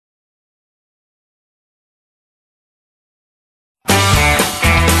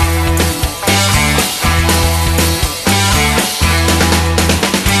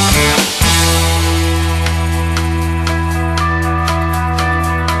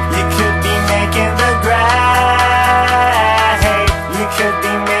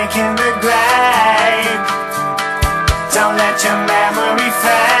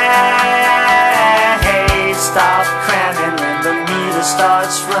stop cramming when the meter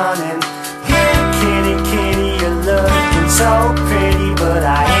starts running. Hey kitty, kitty, you're looking so pretty, but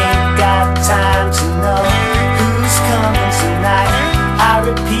I ain't got time to know who's coming tonight. I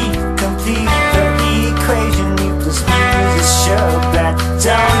repeat, complete the equation. You plus me is a sure bet.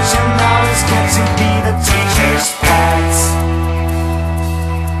 Don't you know it's good to be the teacher's pet?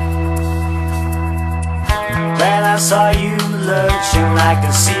 When I saw you lurching like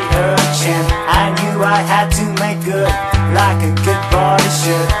a sea urchin, I knew I had to make good like a good boy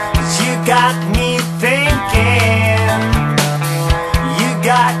should. 'Cause you got me thinking, you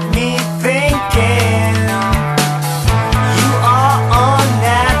got me thinking. You are a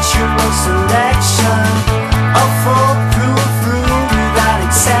natural selection, a foolproof rule without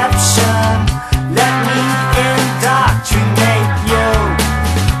exception. Let me indoctrinate you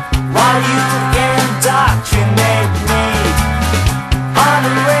while you indoctrinate me on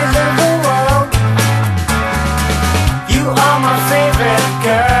the ways of the world. You are my favorite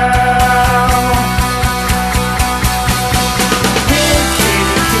girl. Hey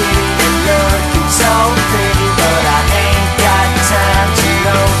kitty, kitty, you're looking so pretty, but I ain't got time to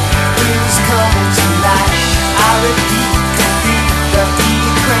know who's coming tonight. I repeat, complete the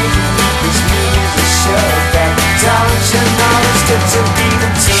equation. This me is a sure bet. Don't you know it's good to be the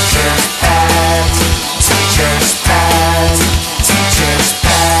teacher's pet? Teacher's pet, teacher's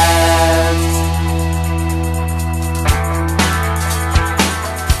pet.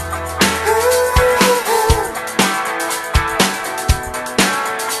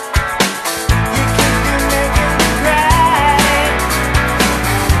 You keep me making me cry.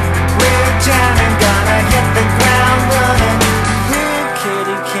 We're jamming, gonna hit the ground running. Hey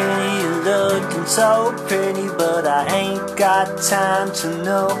kitty, kitty, you're looking so pretty, but I ain't got time to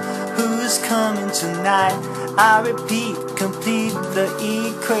know who's coming tonight. I repeat, complete the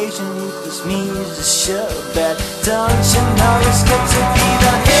equation. You plus me is a sure bet. Don't you know it's good to be